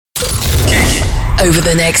over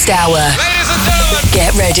the next hour. Ladies and gentlemen,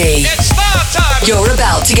 get ready. It's start time. You're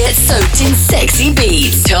about to get soaked in sexy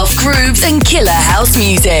beats, tough grooves, and killer house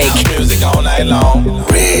music. House music all night long.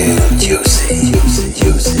 Real juicy, juicy,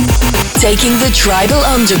 juicy. Taking the tribal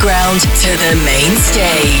underground to the main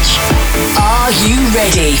stage. Are you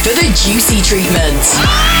ready for the juicy treatment?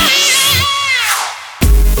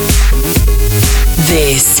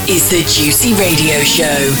 This is the Juicy Radio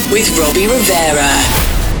Show with Robbie Rivera.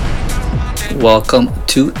 Welcome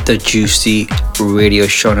to the Juicy Radio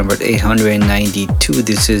Show number 892.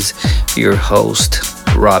 This is your host,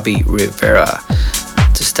 Robbie Rivera.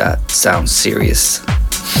 Does that sound serious?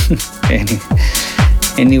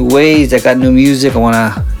 Anyways, I got new music I want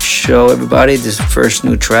to show everybody. This first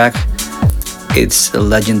new track, it's the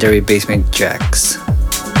legendary Basement Jaxx.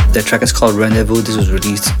 The track is called Rendezvous. This was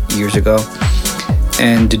released years ago.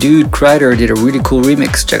 And the dude Kreider did a really cool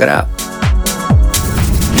remix. Check it out.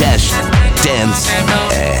 Dash Dance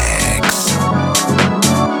X.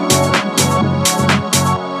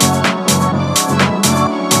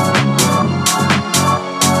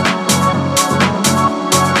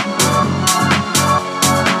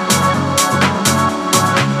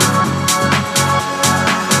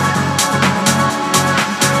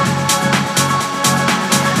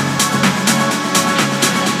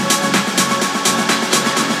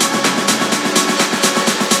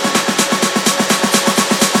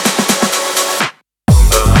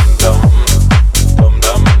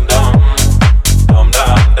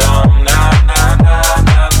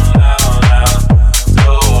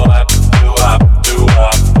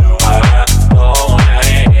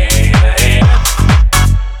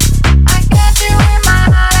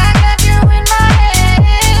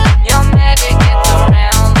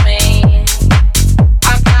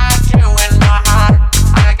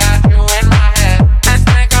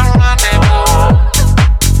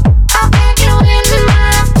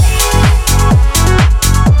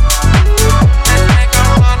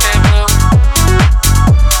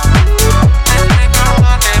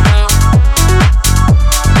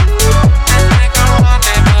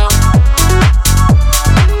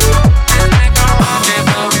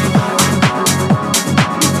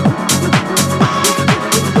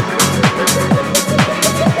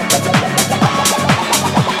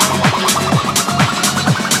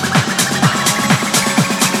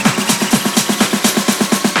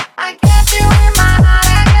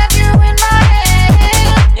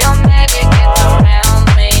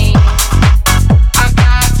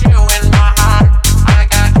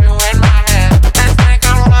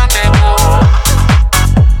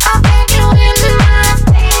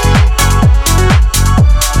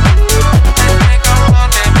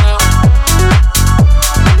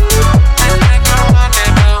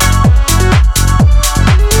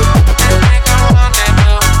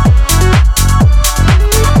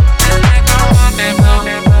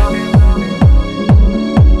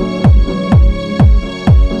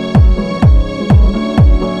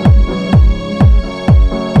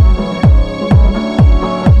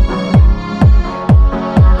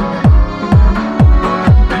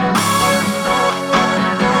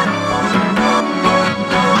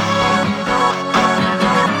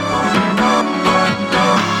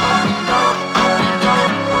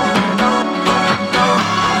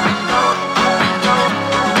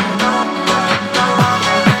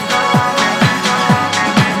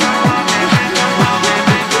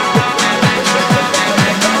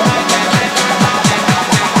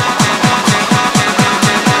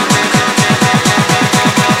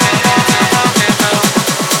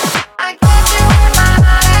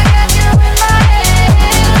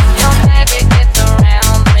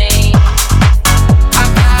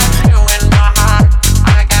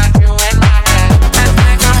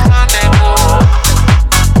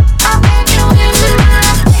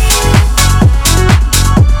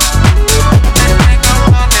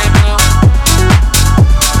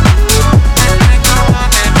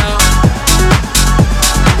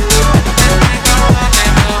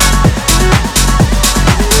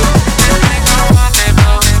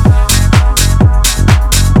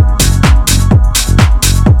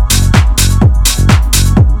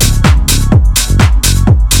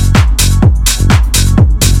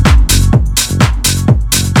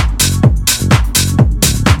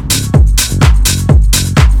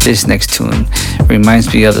 This next tune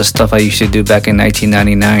reminds me of the stuff I used to do back in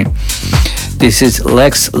 1999. This is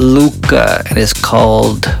Lex Luca, and it's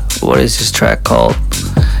called, what is this track called?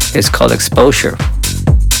 It's called Exposure.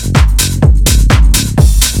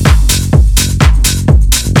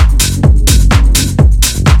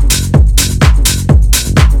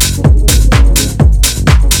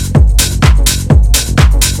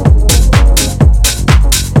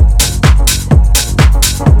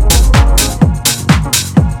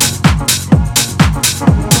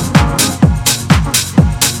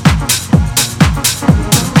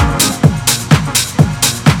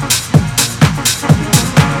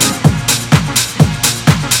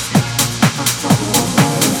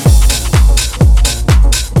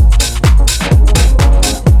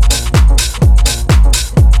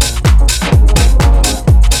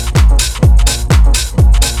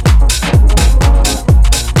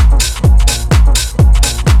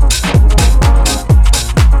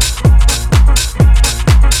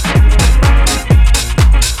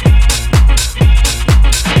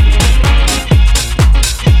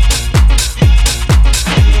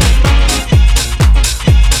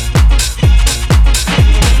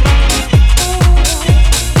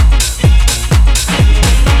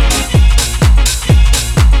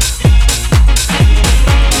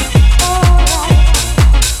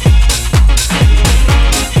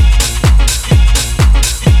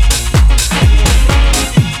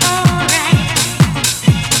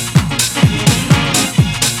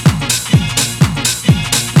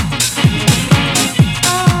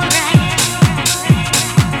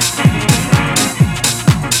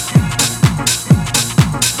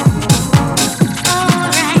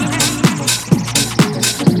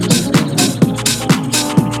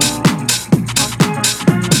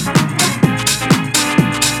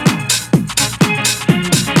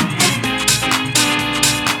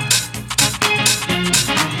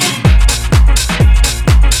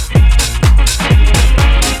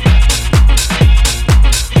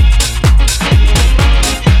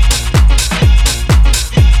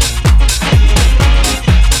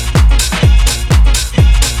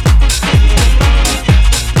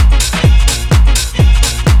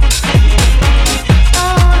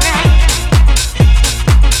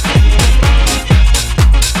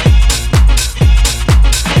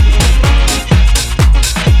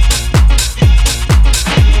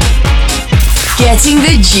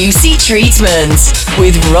 making the juicy treatment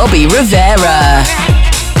with Robbie Rivera.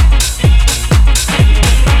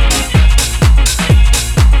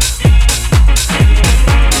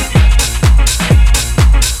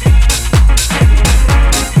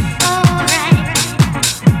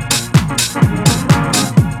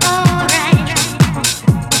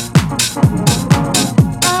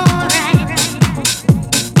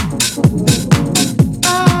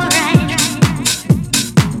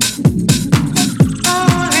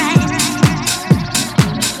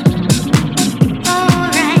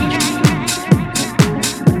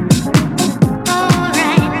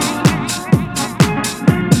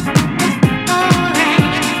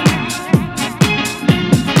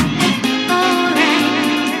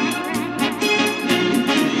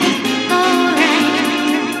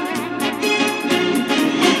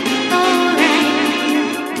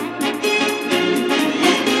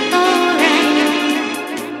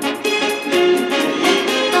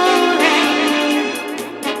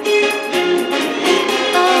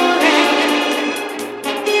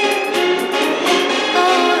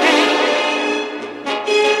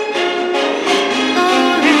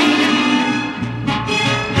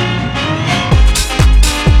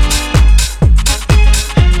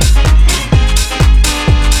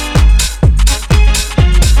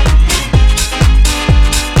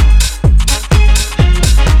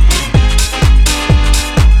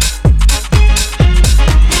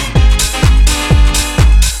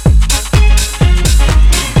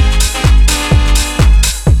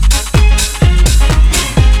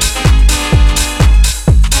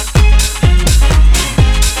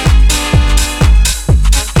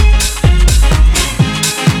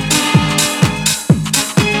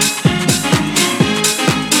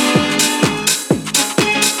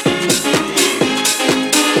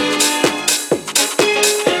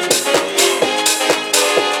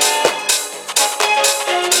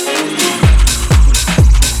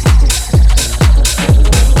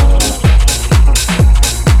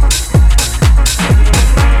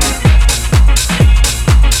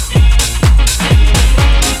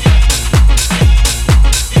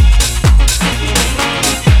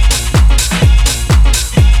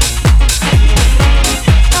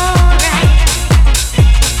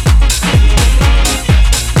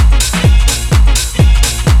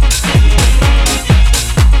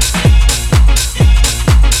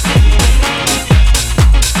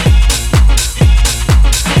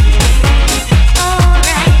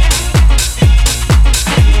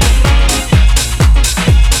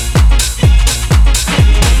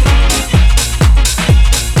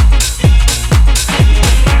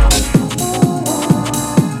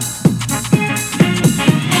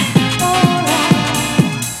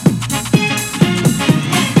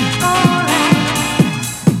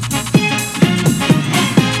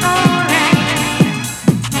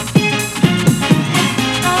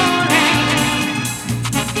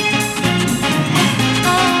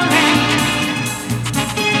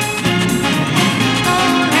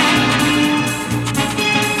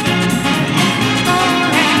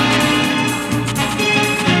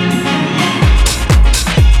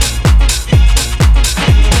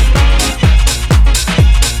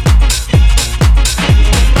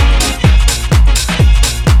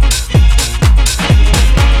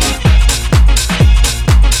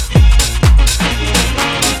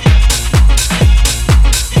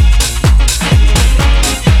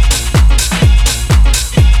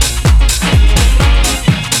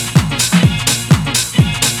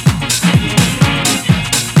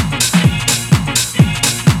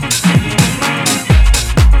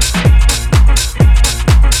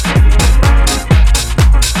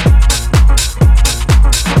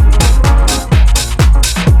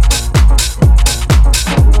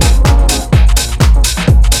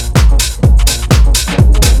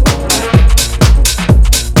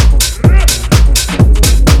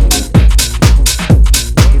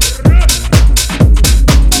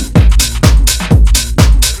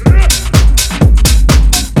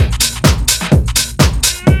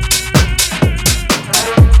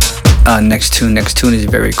 Next tune is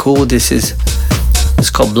very cool. It's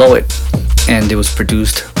called Blow It, and it was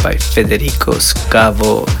produced by Federico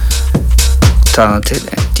Scavo, talented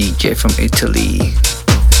DJ from Italy,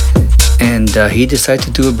 and he decided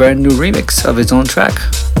to do a brand new remix of his own track.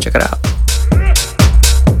 Check it out.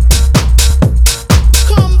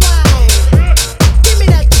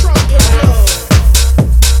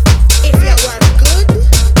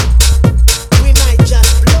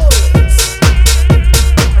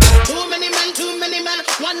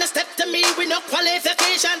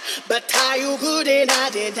 But are you good in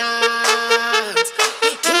the dance?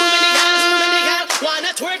 Too many girls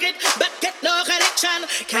wanna twerk it, but get no connection. action.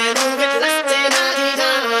 Can't move it less than I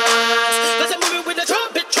dance. Cause I move it with the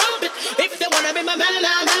trumpet, trumpet. If they wanna be my man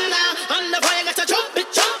now, on the fire, got to trumpet,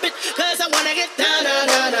 trumpet. Cause I wanna get down, down,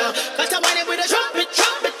 down, down. Cause I want it with the trumpet,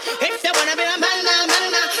 trumpet. If they wanna be my man now,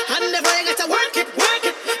 on the fire, got to work it, work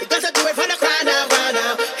it. You got to do it for the crowd now, crowd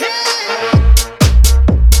now. Hey!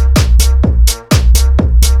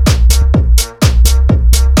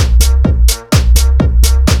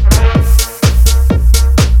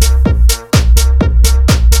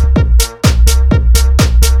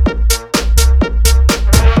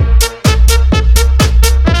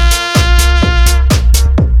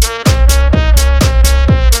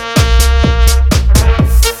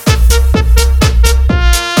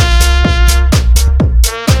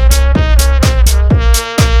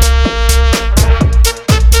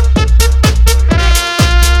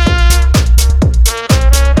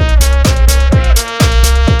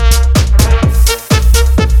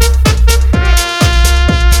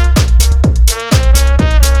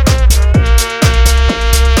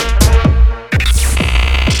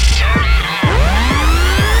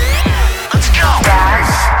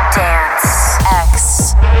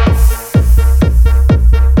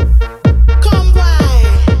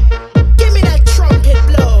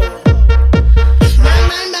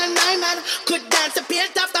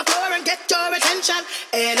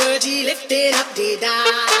 Energy lifting up the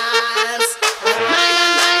dance. My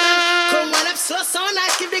man, come on up so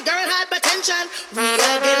nice, give the girl hypertension. We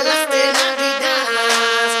are getting lost in the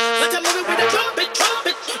dance. But I'm moving with the trumpet,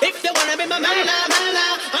 trumpet. If they wanna be my man,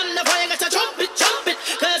 on the fire, got a trumpet, trumpet.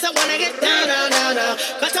 Cause I wanna get down, down, down, down.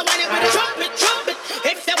 Cause I want it with the trumpet, trumpet.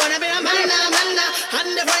 If they wanna be my man, on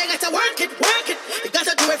the fire, got to work it, work it. You got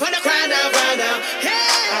to do it for the crowd now, crowd now. Hey!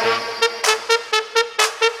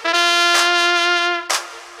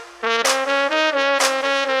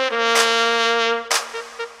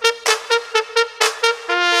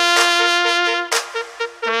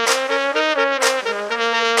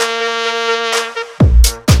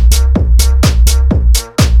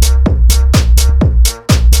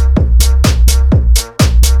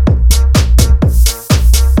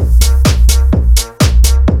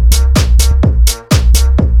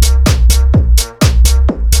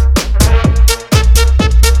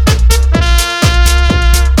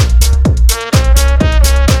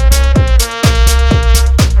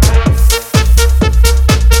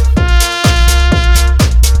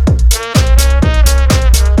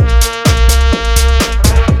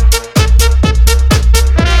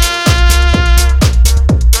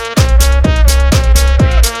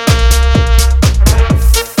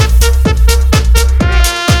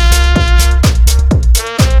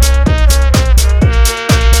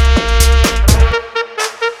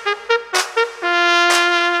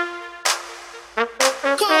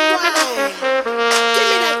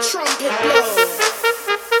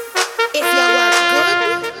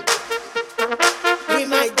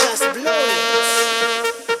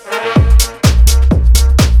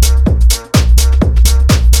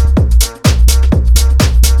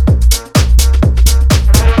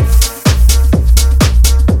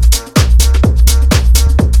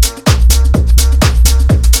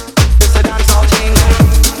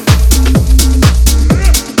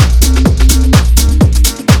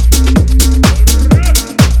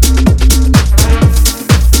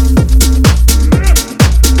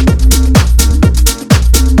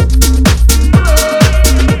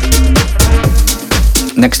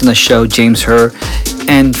 Next on the show, James Hurr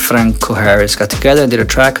and Franco Harris got together and did a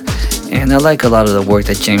track, and I like a lot of the work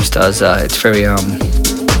that James does. It's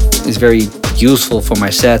very useful for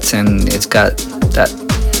my sets, and it's got that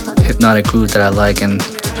hypnotic groove that I like, and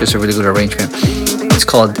just a really good arrangement. It's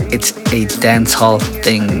called It's a Dance Hall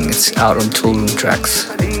Thing. It's out on Toolroom Tracks.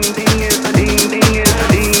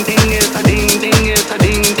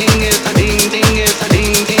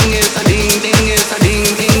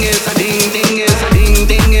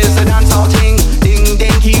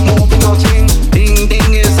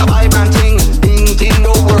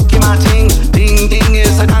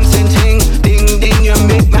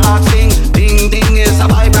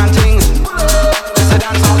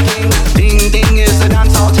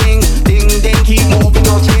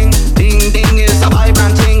 Ding ding is a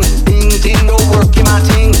vibrant thing.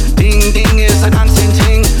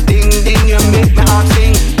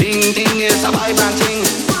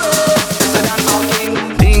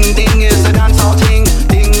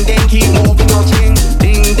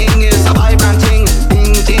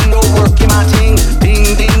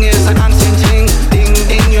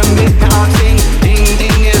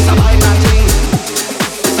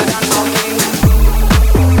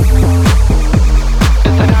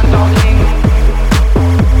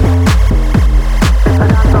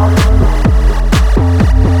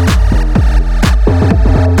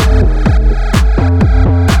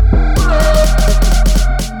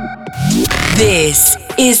 This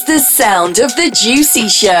is the sound of the Juicy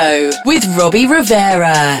Show with Robbie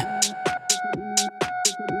Rivera.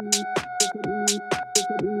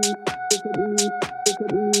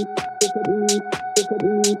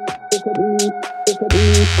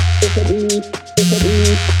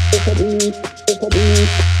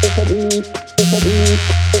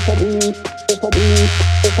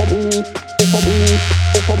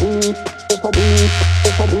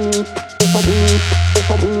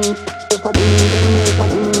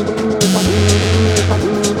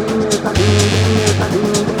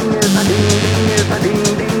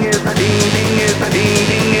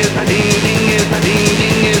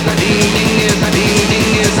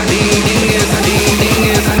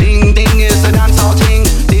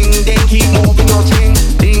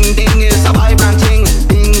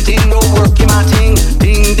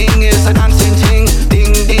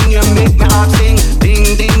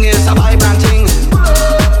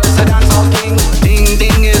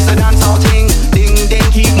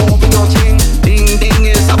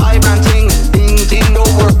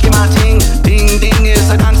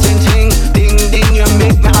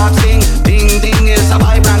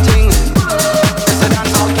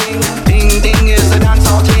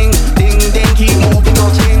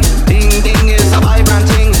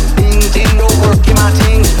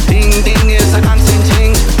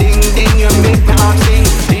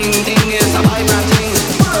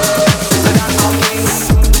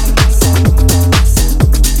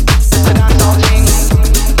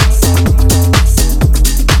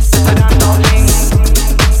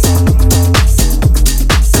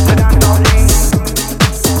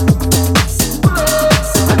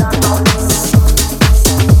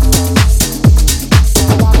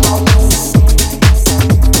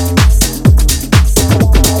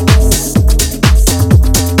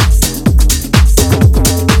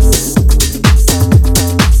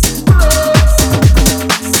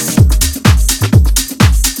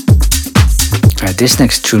 This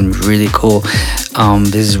next tune really cool.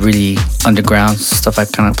 This is really underground stuff I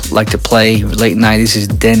kind of like to play late night. This is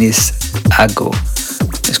Dennis Ago.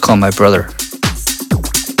 It's called My Brother.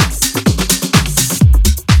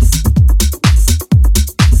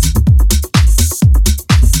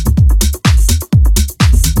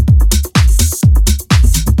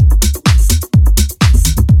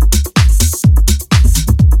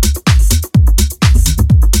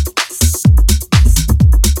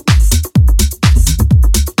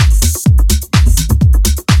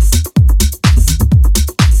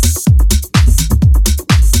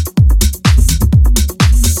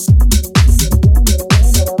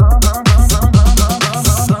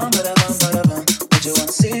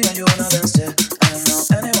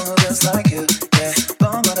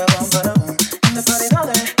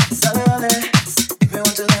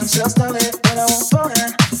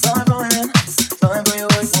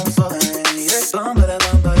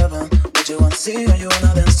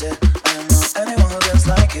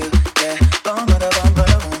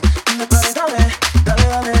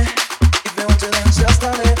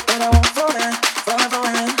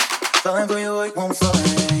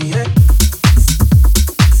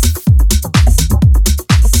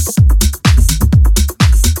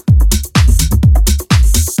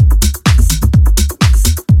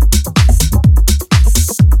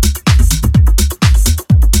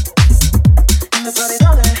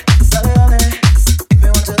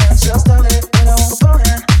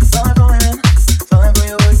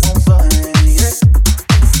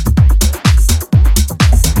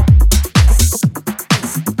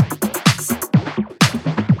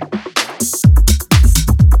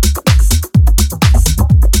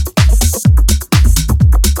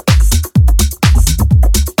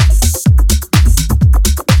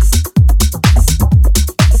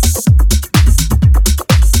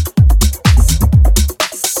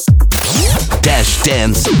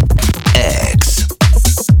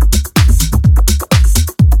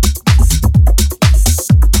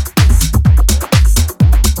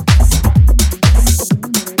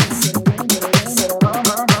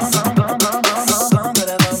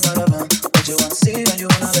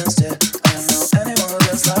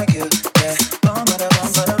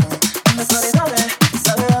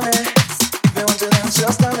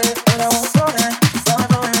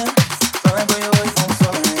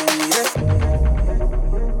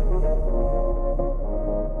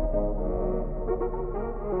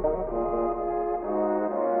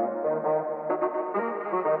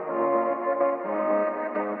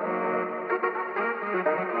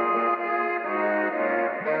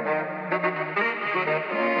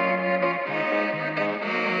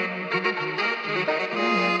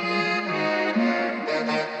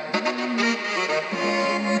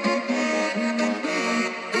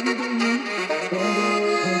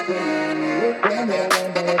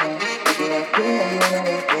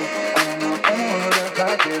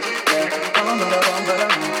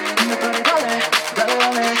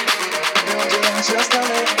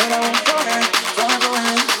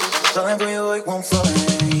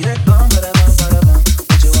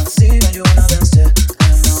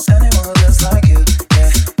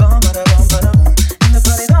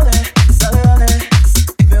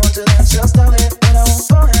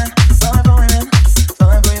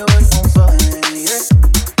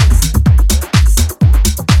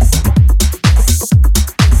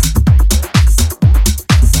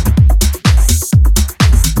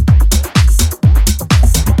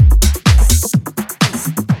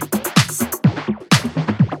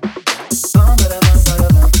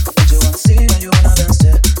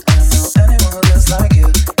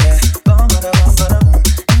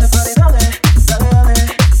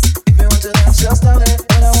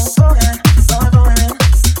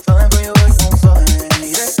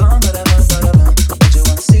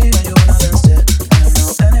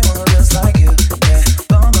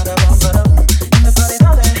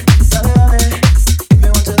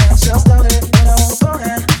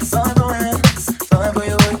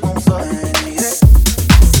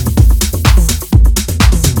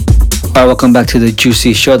 Welcome back to the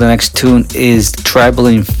Juicy Show. The next tune is tribal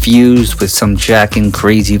infused with some Jack and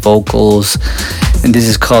crazy vocals, and this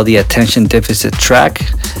is called the Attention Deficit track.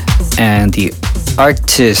 And the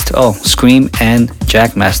artist, Scream and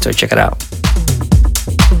Jackmaster. Check it out.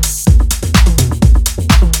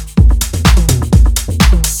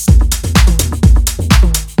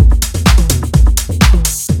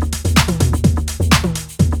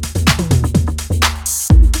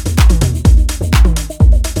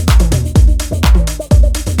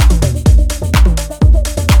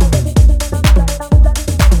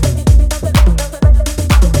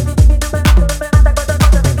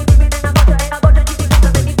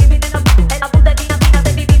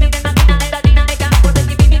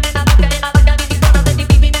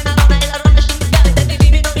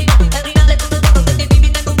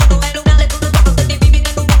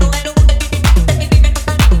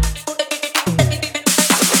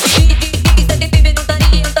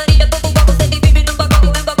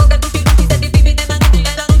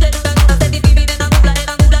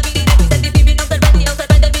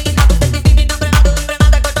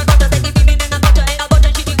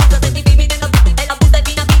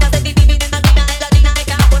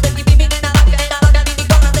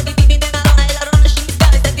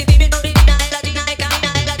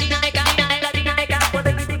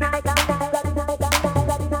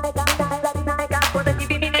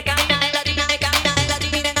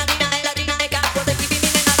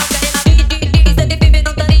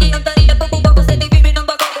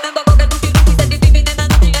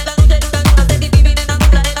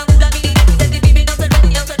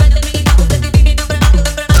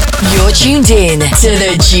 Tuned in to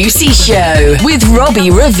The Juicy Show with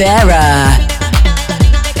Robbie Rivera.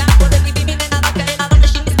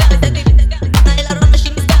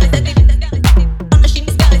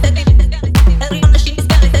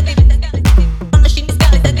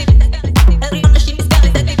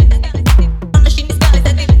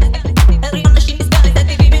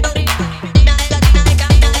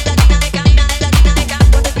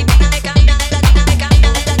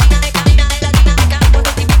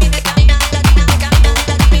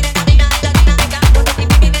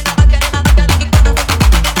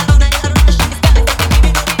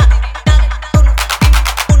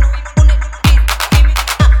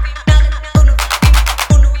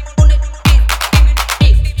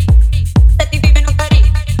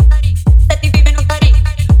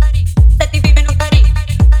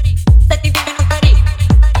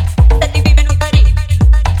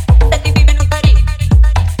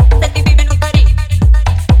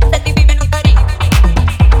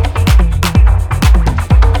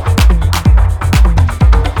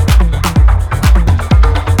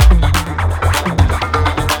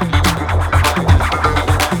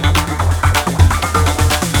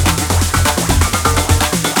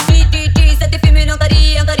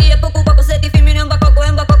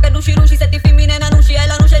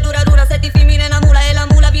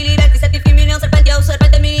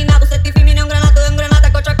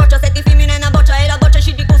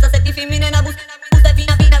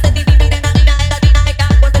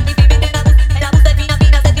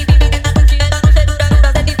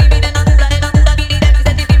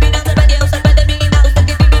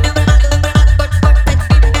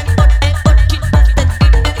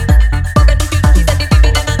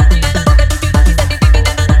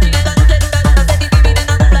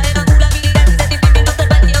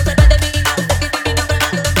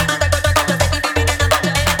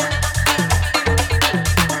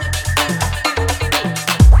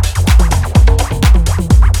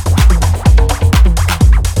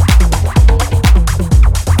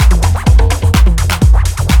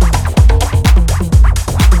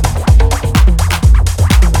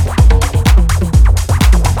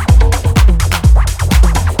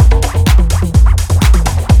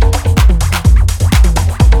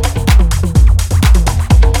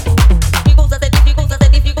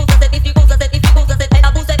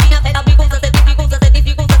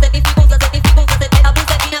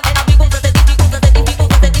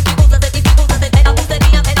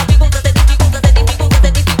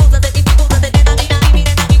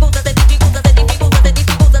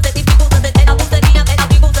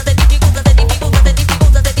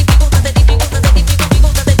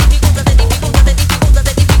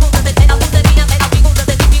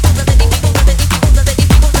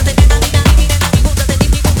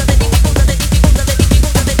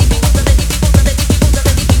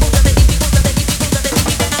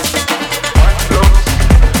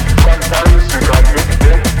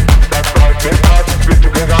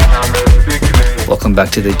 welcome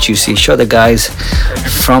back to the Juicy Show. The guys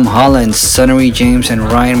from Holland, Sunnery James and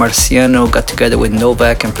Ryan Marciano, got together with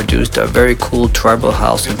Novak and produced a very cool tribal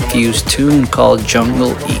house infused tune called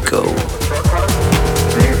Jungle Eco.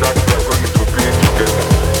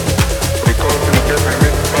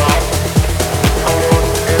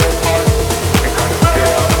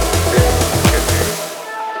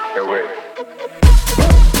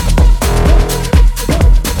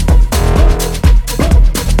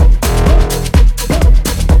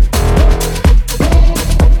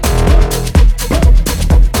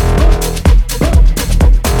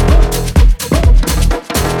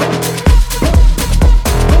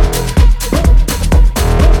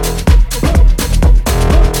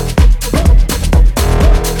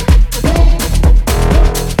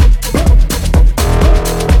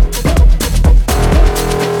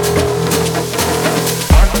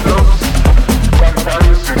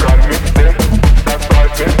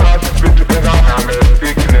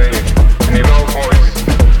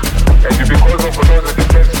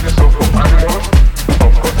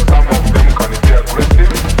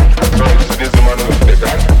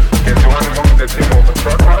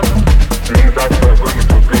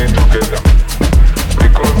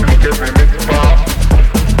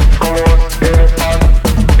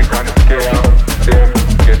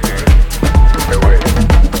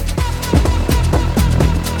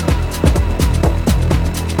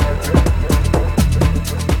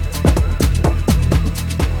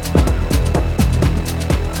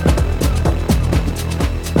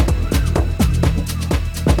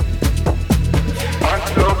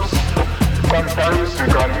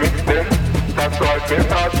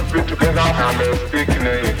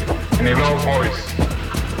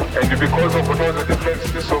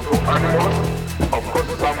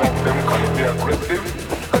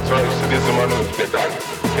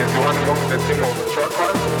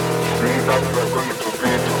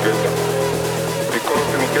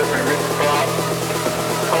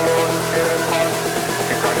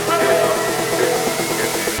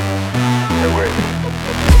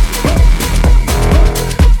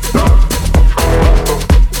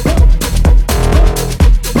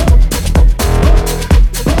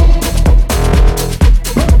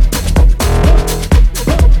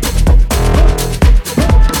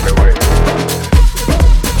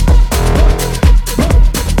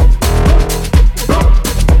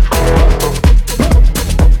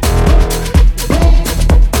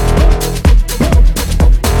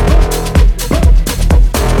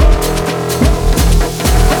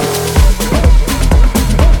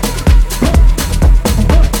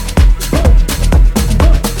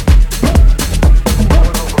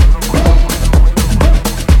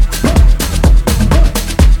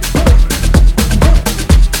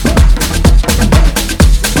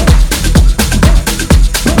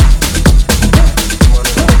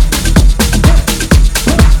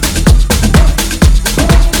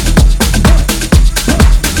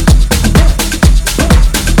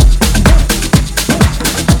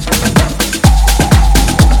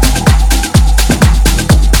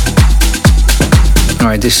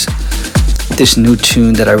 This new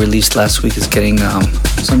tune that I released last week is getting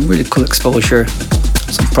some really cool exposure,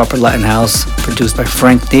 some proper Latin house, produced by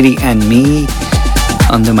Frank Nitty and me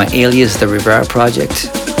under my alias, The Rivera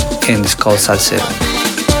Project, and it's called Salseo.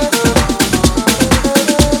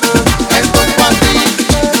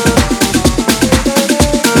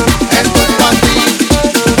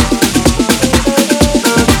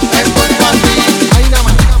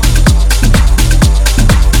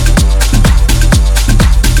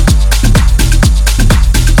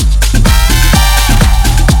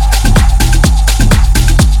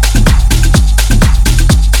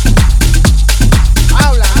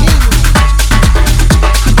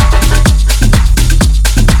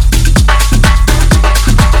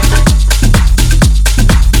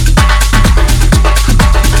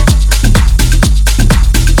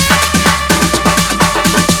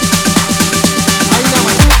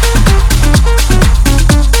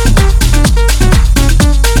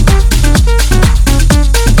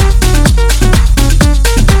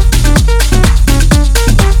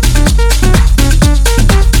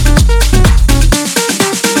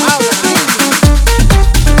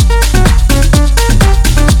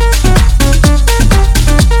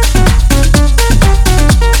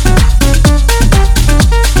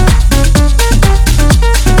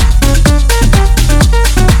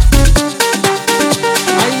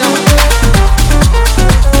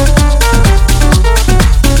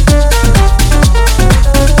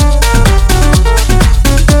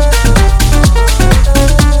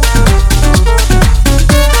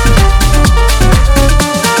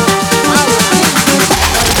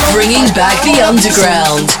 back the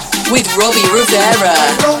underground with Robbie Rivera.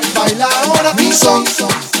 Baila ahora mi son.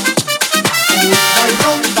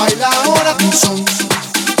 Baila ahora mi son.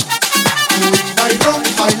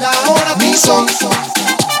 Baila ahora mi son.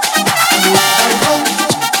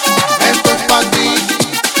 Esto es para ti.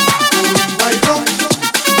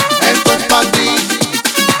 Esto es para ti.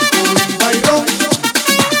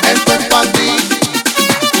 Esto es para ti.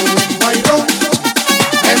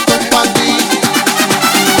 Esto es para ti.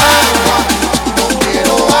 Agua, no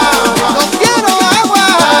quiero agua. No quiero agua.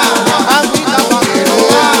 Agüita, no quiero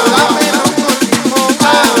agua. Dame ron con limón.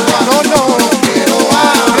 Agua, no quiero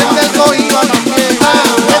agua. Prende el cohiba también.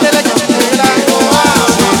 Métele que quiera.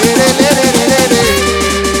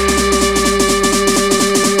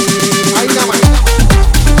 Ahí nada más.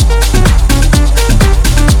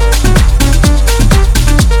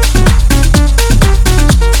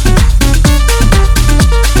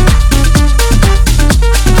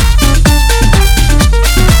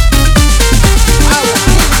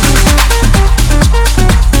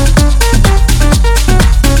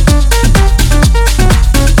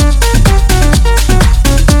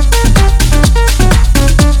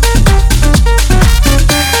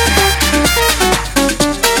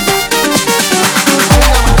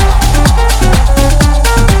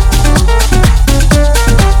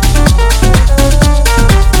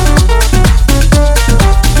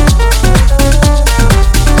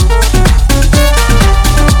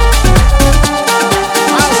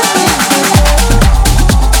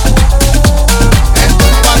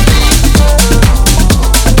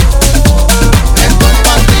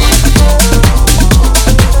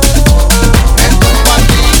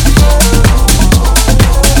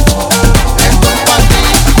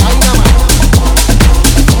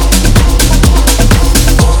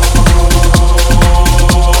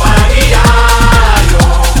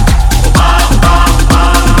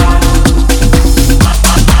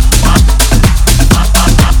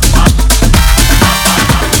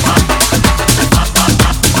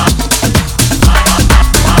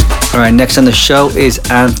 Alright, next on the show is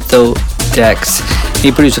Antho Dex.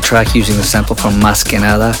 He produced a track using the sample from Más Que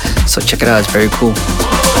Nada, so check it out, it's very cool.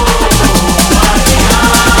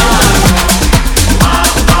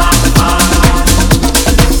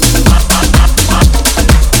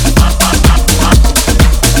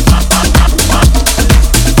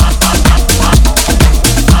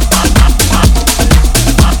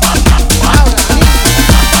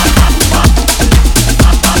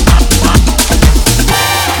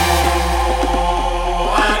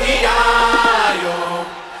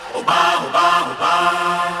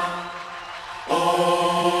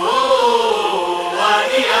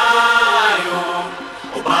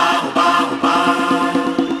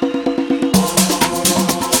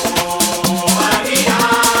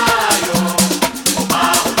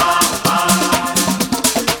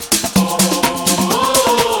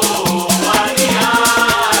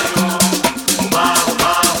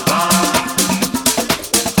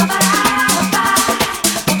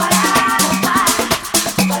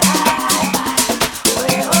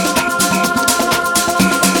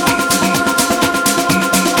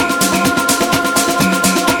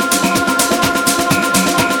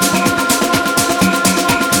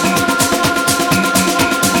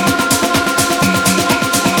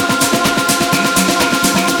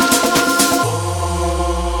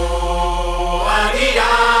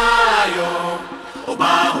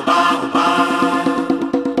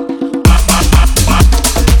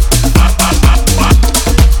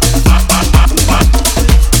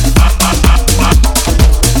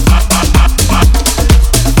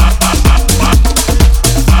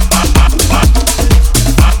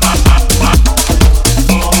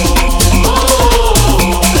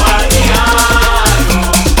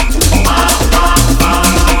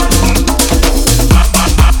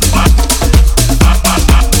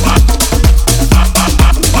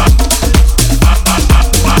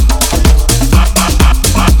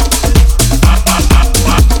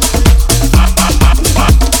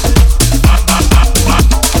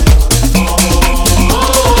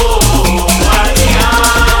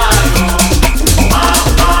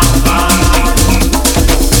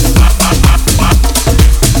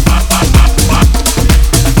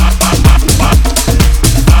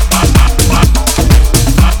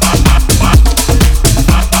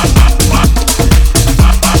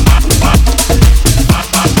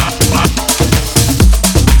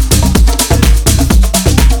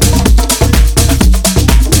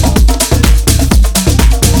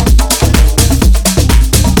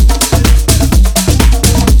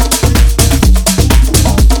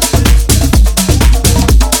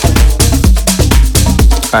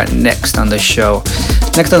 Alright, next on the show,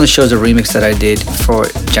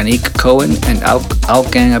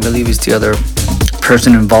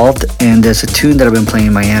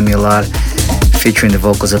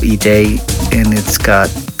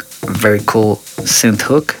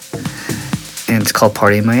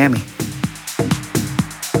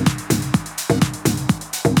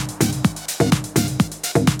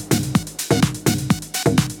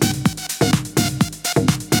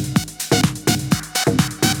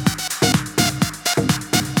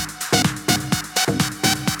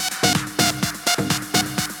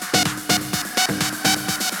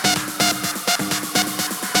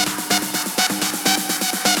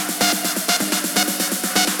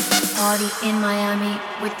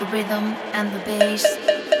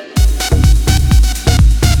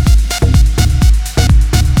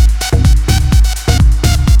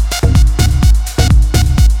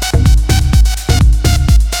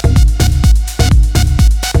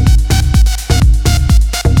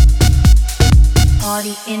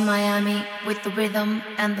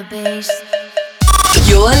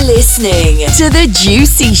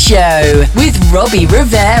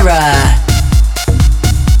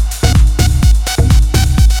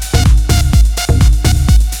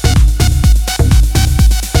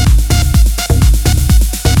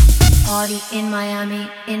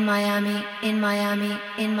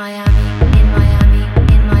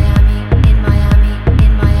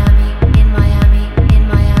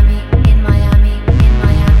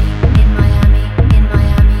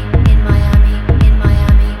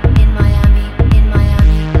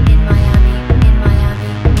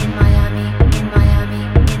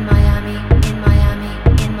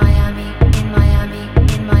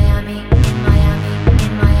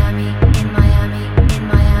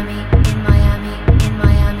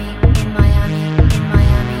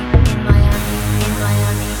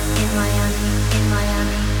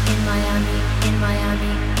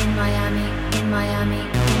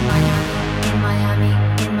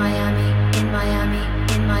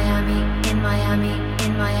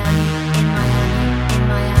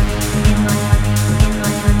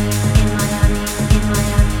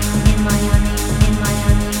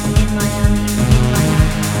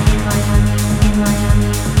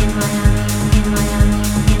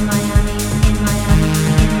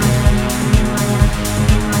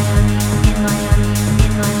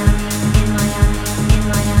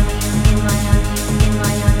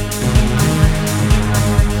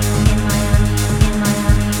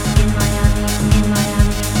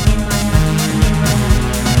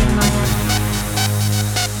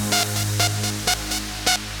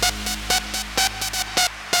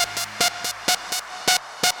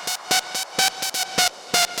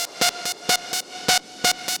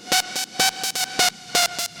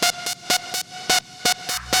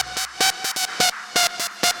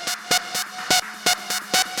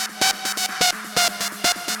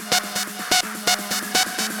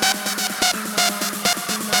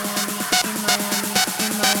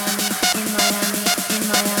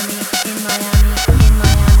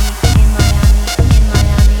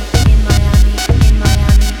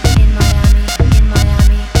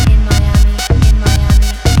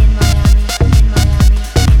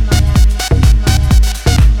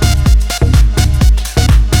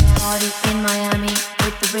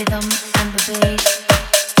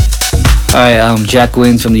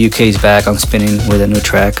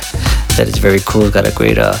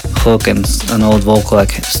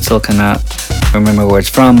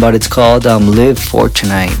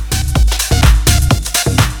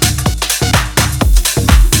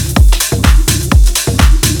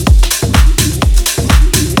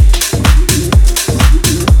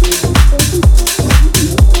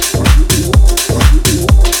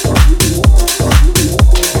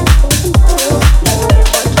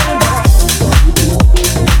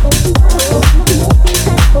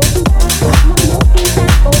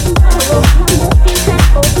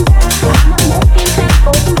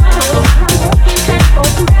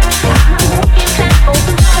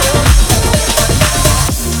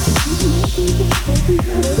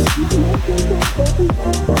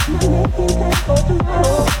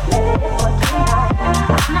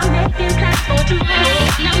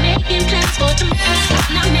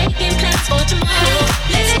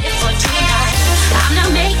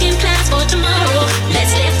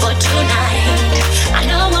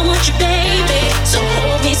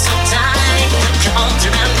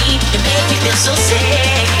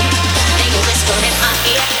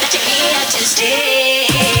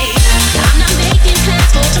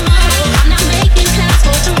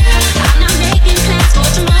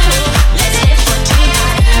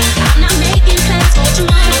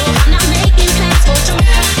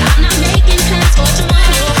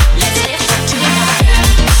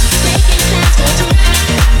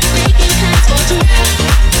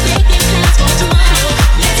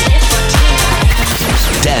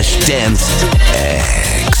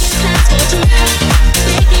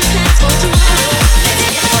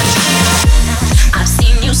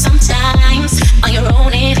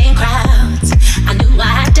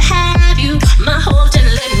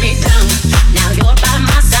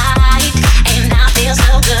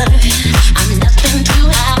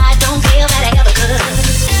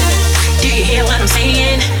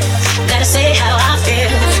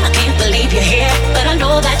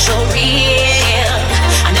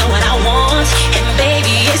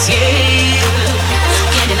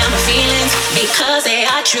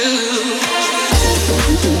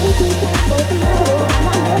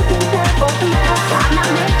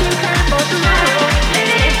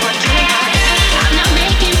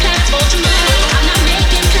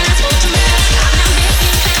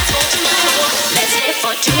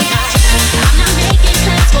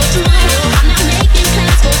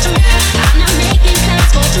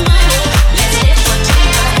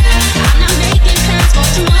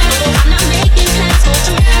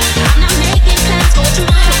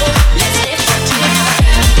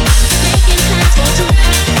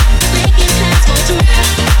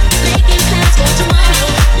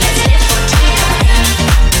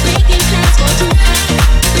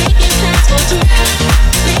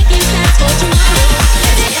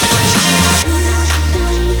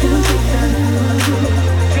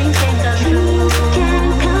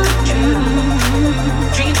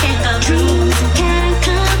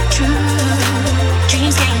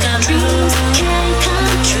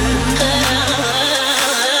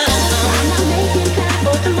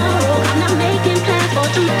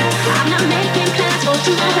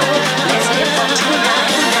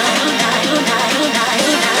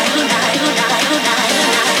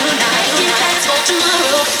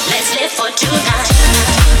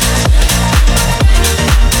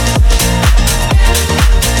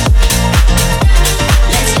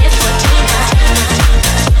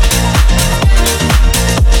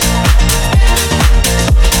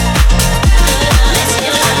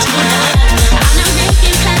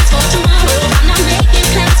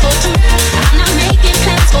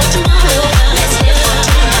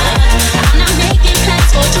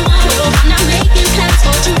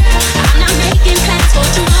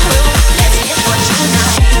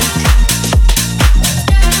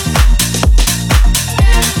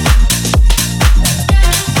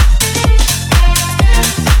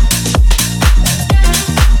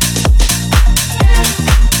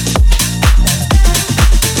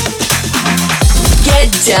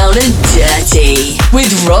 Down and Dirty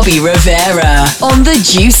with Robbie Rivera on The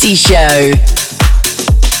Juicy Show.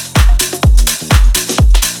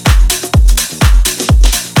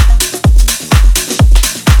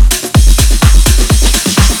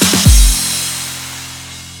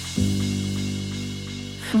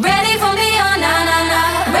 Ready for me, oh na na na.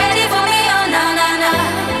 Ready for me, oh na na na.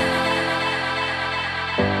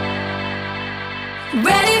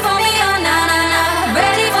 Ready for me, oh na na na.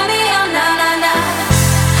 Ready for me, oh na na na.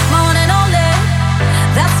 My one and only,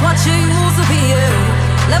 that's what you used to be.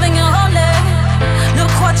 Loving you only,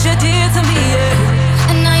 look what you did to me.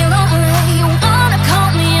 And now you're on the way. You wanna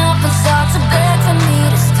call me up and start to beg for me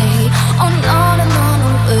to stay. Oh no no no no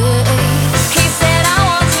way. He said I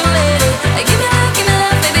want you lady. Give me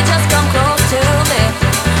love, baby, just come close to me.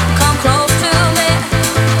 Come close to me.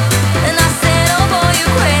 And I said, oh boy, you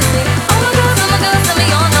crazy. Oh my God, tell me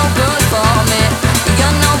you're no good for me.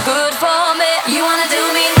 You're no good for me. You wanna do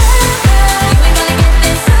me bad, you ain't gonna get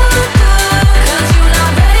this so good. Cause you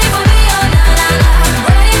not ready for me, oh na na na.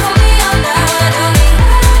 Ready for me, oh na na. Do me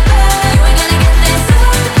bad, you ain't gonna get this so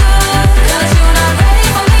good. Cause you not ready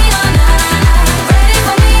for me, oh na na na. Ready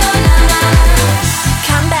for me, oh na na na.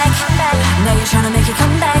 Come back, now you're trying to make it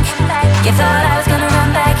come back. You thought I was gonna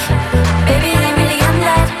run back. Baby, I ain't really on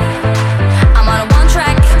that. I'm on a one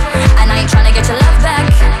track, and I ain't trying to get your love back.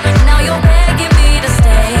 Now you're begging me to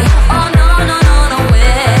stay. Oh no, no, no, no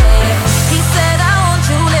way. He said I want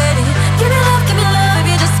you, lady. Give me love,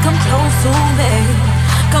 baby, just come close to me.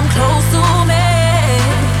 Come close to me.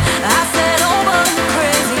 I said, oh boy, you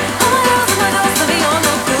crazy. Oh my God, baby, you're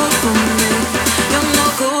no good for me. You're no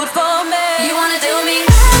good for me. You wanna do me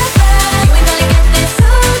bad, you ain't gonna get this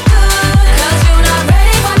so good. Cause you're not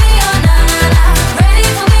ready for me, oh na na na. Ready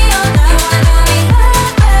for me, oh na. You wanna do me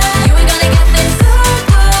bad, you ain't gonna get this so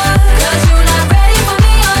good. Cause you're not ready for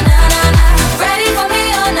me, oh na na na. Ready for me,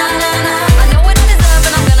 oh na na na. I know what I deserve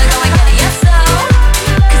and I'm gonna go and get it, yes so.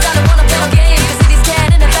 Cause I don't wanna play no games, cause he's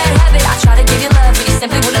scared in a bad habit. I try to give you love but you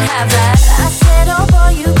simply wouldn't have that. I said, oh boy,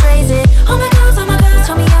 you crazy. Oh my God,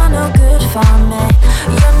 tell me you're no good for me.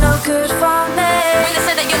 You're no good for me. When they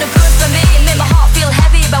said that you're no good for me, it made my heart feel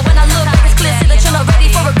heavy. But when I look back, it's clear, see that you're not ready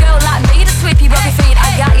for a girl like me to sweep you off your feet.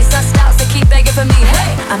 I got you sussed out, so keep begging for me. Hey,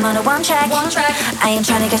 I'm on a one track. I ain't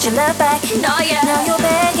trying to get your love back. No, yeah. Now you're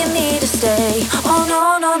begging me to stay. Oh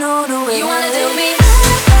no, no, no, no way. You wanna do me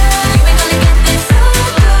bad, you ain't gonna get this so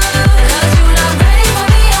good. Cause you're not ready for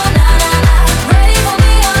me, oh na na na. Ready for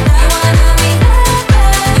me, oh na. You wanna do me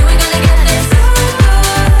bad, you ain't gonna get this so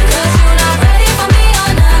good. Cause you're not ready for me,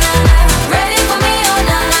 oh na na na. Ready for me, oh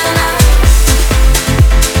na na na.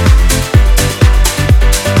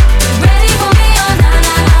 Ready for me, oh na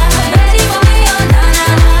na na. Ready for me, oh na na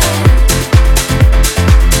na.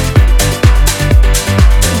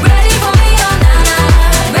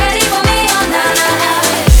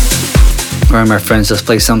 and my friends, let's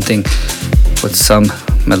play something with some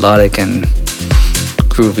melodic and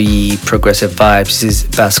groovy progressive vibes. This is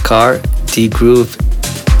Baskar, D-Groove,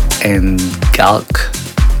 and Galk.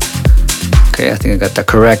 Okay, I think I got that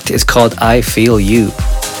correct. It's called I Feel You.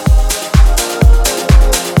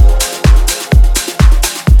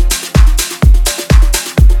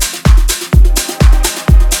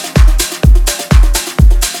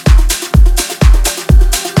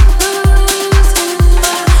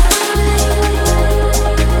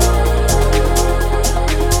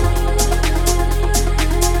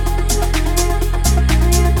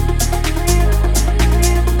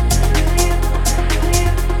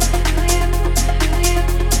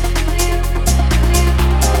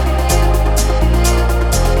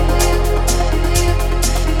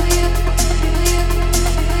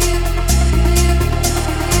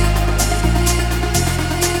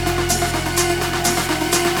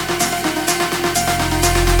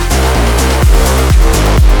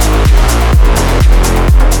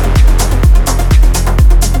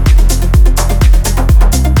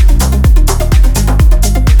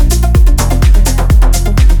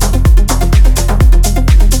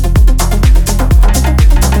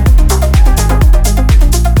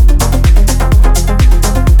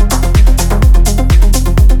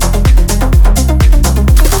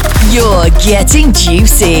 Getting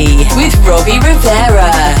Juicy with Robbie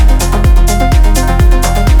Rivera.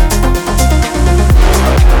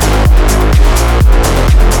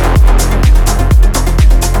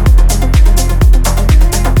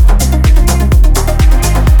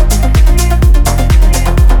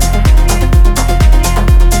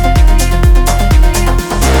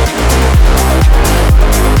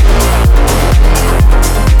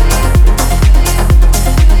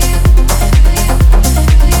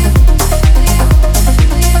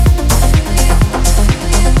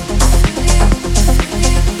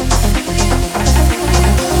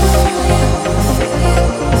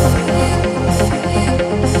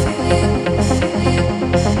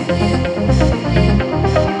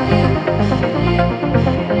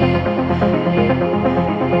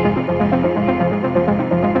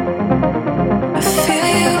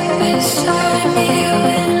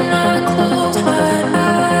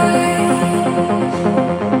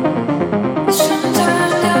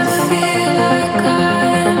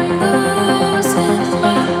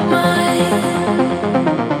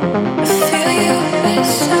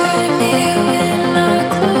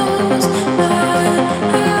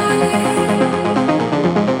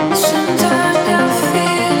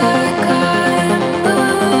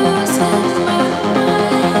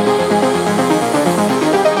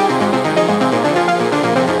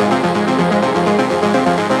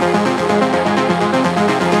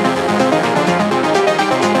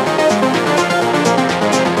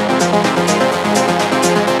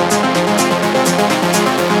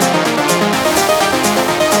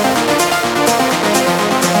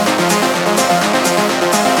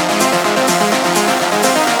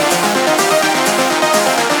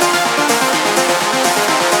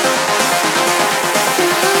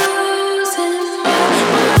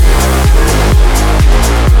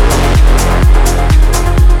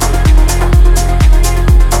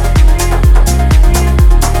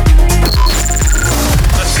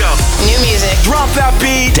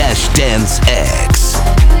 Dance X.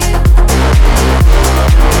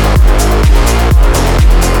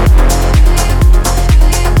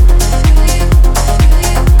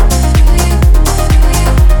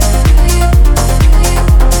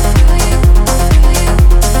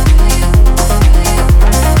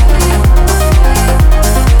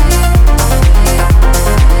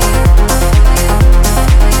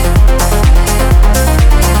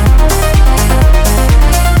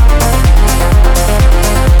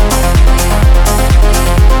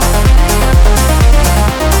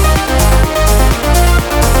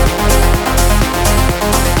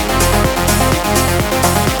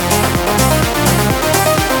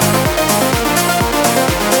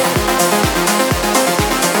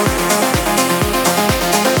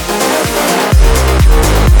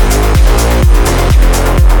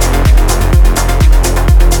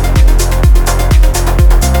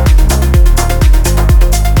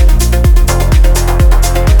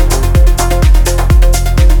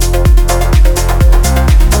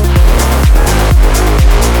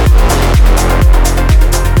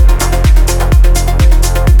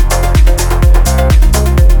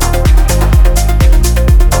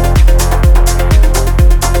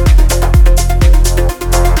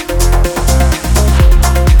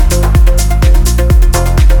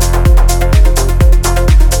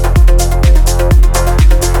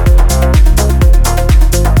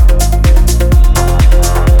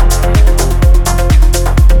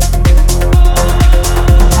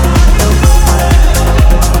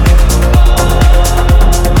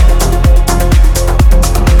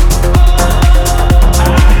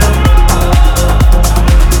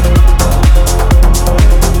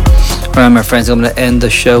 right, my friends, I'm gonna end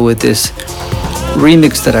the show with this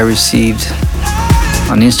remix that I received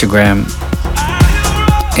on Instagram,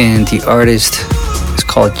 and the artist is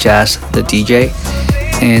called Jazz the DJ,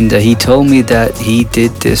 and he told me that he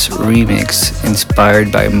did this remix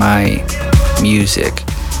inspired by my music.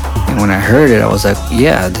 And when I heard it, I was like,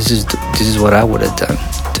 yeah, this is what I would have done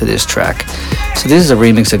to this track. So this is a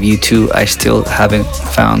remix of U2. I still haven't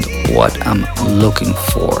found what I'm looking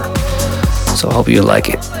for, so I hope you like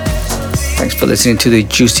it. Thanks for listening to the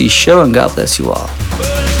Juicy Show, and God bless you all.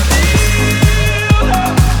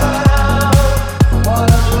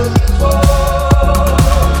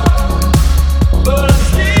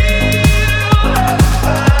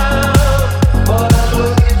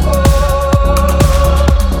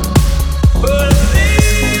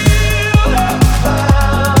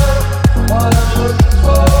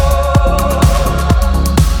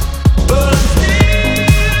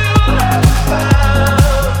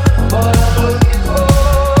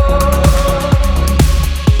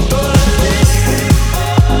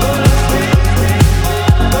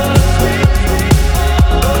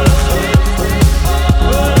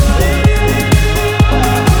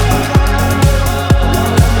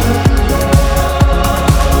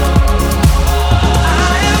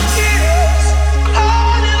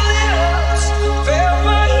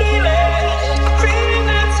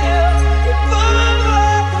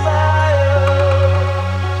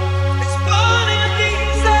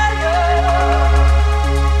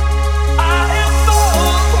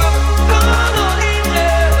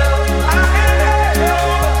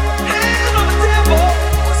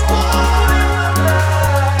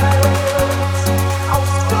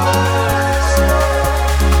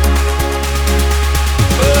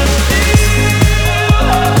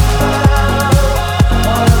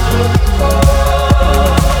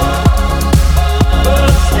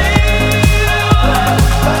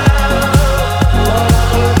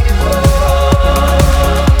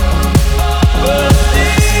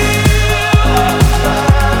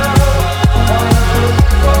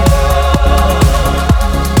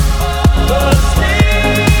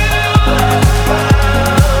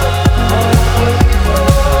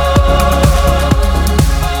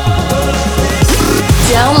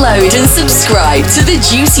 And subscribe to The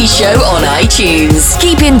Juicy Show on iTunes.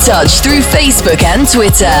 Keep in touch through Facebook and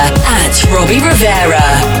Twitter @Robbie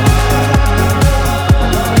Rivera.